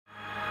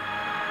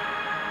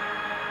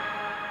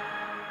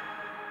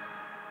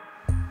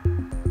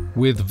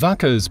With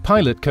Wacker's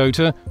pilot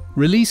coater,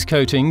 release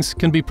coatings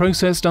can be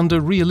processed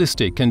under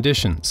realistic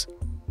conditions.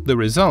 The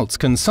results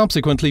can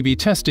subsequently be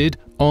tested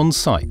on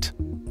site.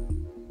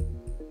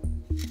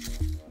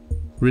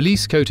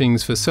 Release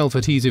coatings for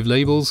self-adhesive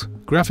labels,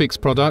 graphics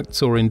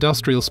products or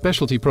industrial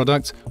specialty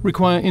products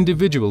require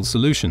individual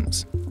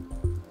solutions.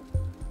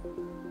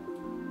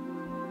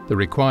 The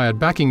required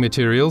backing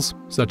materials,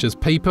 such as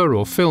paper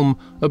or film,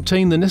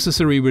 obtain the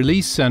necessary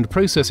release and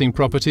processing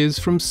properties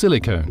from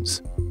silicones.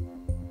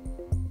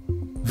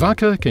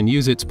 Wacker can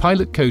use its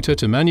pilot coater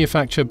to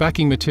manufacture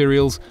backing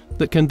materials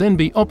that can then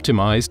be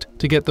optimized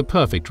to get the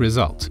perfect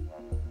result.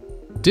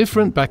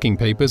 Different backing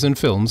papers and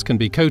films can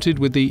be coated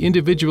with the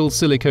individual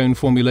silicone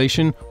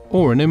formulation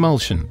or an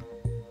emulsion.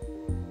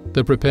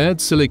 The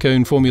prepared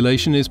silicone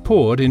formulation is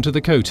poured into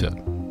the coater.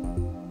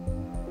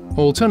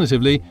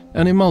 Alternatively,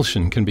 an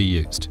emulsion can be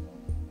used.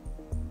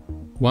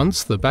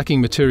 Once the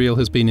backing material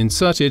has been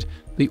inserted,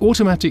 the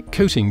automatic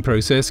coating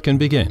process can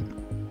begin.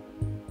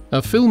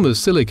 A film of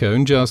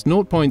silicone just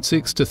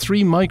 0.6 to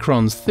 3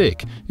 microns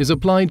thick is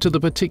applied to the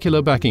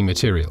particular backing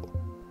material,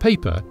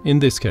 paper in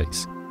this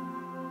case.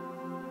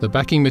 The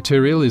backing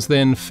material is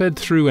then fed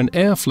through an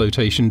air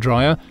flotation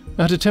dryer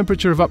at a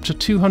temperature of up to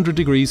 200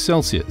 degrees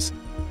Celsius.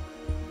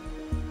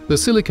 The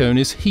silicone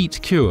is heat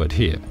cured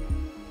here.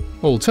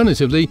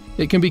 Alternatively,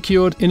 it can be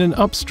cured in an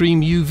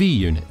upstream UV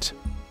unit.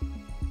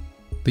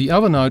 The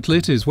oven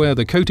outlet is where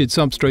the coated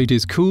substrate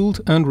is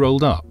cooled and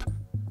rolled up.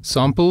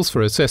 Samples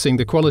for assessing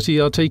the quality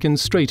are taken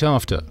straight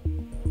after.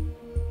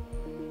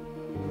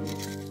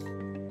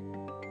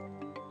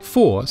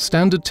 4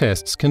 standard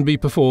tests can be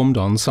performed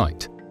on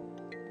site.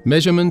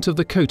 Measurement of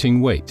the coating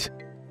weight.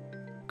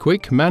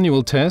 Quick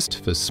manual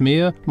test for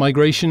smear,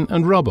 migration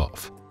and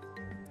rub-off.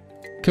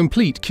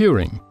 Complete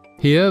curing.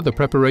 Here, the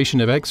preparation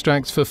of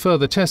extracts for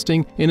further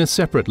testing in a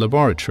separate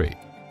laboratory.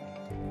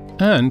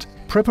 And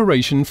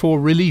preparation for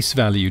release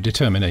value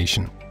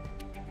determination.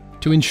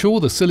 To ensure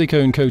the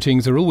silicone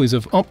coatings are always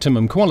of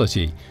optimum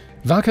quality,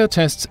 Wacker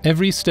tests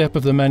every step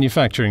of the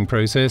manufacturing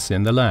process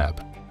in the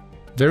lab.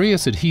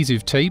 Various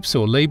adhesive tapes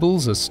or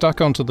labels are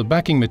stuck onto the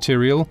backing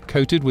material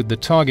coated with the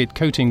target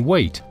coating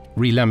weight,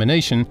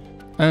 relamination,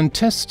 and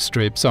test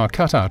strips are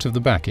cut out of the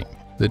backing.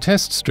 The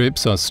test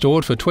strips are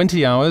stored for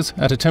 20 hours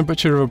at a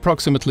temperature of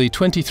approximately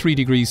 23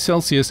 degrees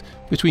Celsius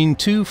between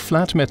 2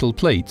 flat metal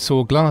plates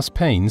or glass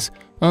panes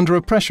under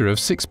a pressure of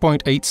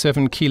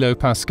 6.87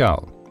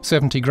 kPa,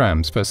 70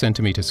 grams per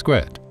centimeter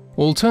squared.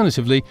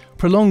 Alternatively,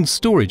 prolonged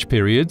storage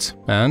periods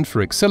and,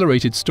 for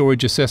accelerated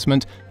storage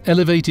assessment,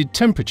 elevated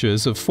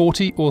temperatures of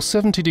 40 or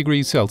 70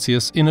 degrees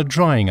Celsius in a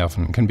drying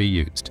oven can be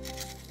used.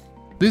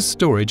 This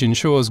storage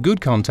ensures good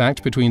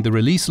contact between the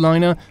release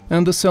liner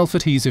and the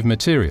self-adhesive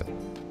material.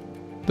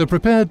 The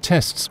prepared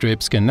test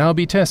strips can now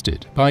be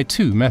tested by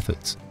 2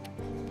 methods.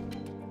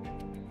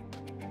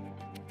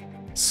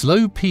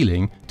 Slow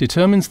peeling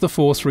determines the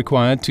force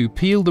required to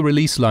peel the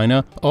release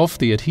liner off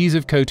the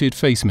adhesive-coated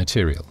face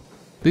material.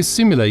 This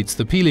simulates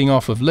the peeling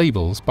off of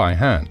labels by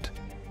hand.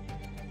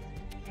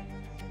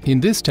 In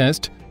this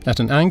test, at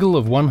an angle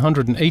of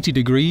 180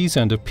 degrees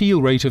and a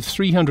peel rate of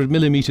 300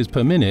 mm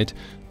per minute,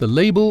 the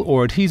label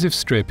or adhesive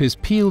strip is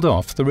peeled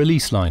off the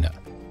release liner.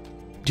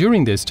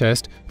 During this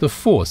test, the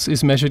force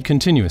is measured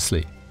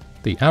continuously.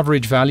 The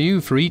average value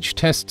for each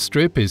test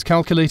strip is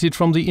calculated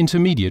from the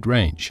intermediate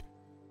range.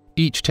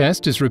 Each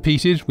test is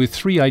repeated with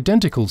 3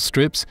 identical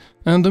strips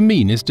and the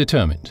mean is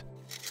determined.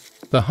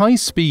 The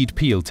high-speed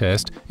peel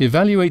test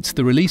evaluates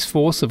the release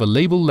force of a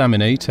label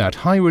laminate at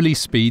high release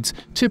speeds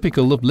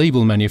typical of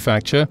label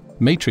manufacture,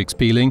 matrix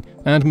peeling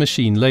and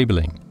machine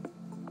labeling.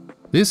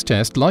 This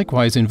test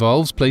likewise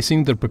involves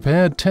placing the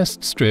prepared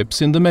test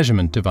strips in the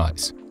measurement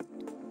device.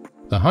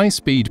 The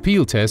high-speed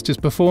peel test is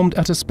performed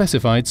at a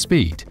specified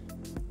speed.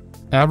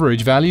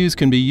 Average values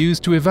can be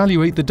used to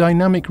evaluate the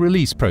dynamic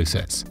release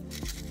process.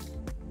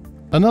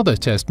 Another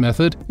test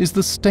method is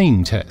the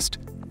stain test.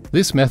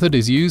 This method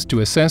is used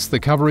to assess the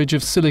coverage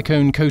of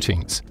silicone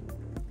coatings.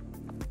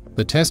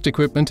 The test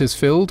equipment is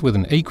filled with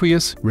an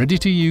aqueous,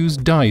 ready-to-use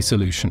dye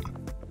solution.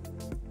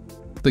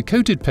 The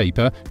coated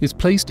paper is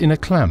placed in a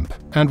clamp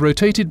and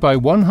rotated by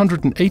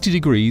 180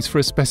 degrees for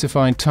a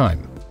specified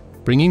time,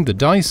 bringing the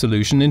dye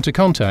solution into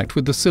contact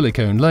with the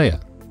silicone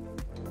layer.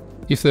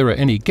 If there are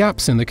any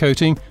gaps in the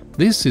coating,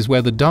 this is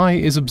where the dye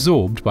is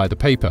absorbed by the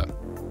paper.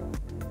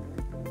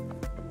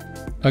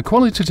 A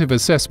qualitative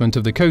assessment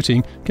of the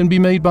coating can be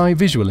made by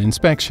visual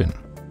inspection.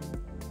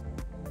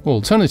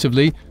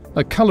 Alternatively,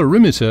 a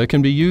colorimeter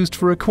can be used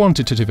for a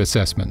quantitative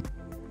assessment.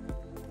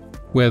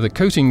 Where the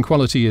coating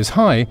quality is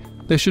high,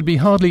 there should be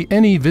hardly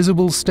any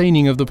visible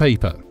staining of the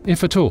paper,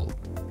 if at all.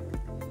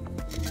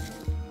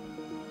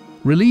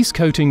 Release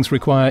coatings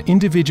require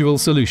individual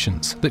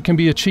solutions that can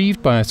be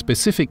achieved by a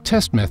specific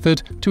test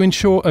method to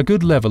ensure a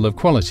good level of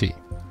quality.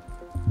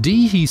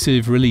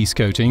 Adhesive release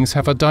coatings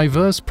have a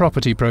diverse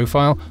property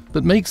profile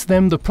that makes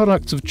them the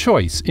products of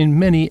choice in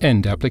many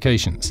end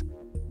applications.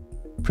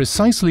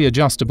 Precisely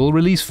adjustable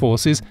release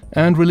forces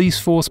and release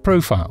force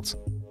profiles,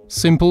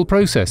 simple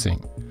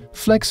processing,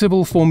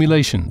 flexible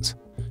formulations,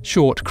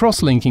 short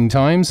cross-linking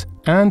times,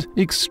 and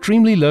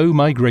extremely low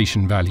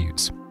migration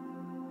values.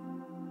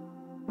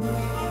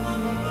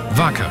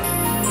 Wacker,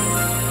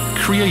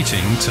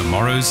 creating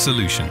tomorrow's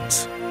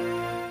solutions.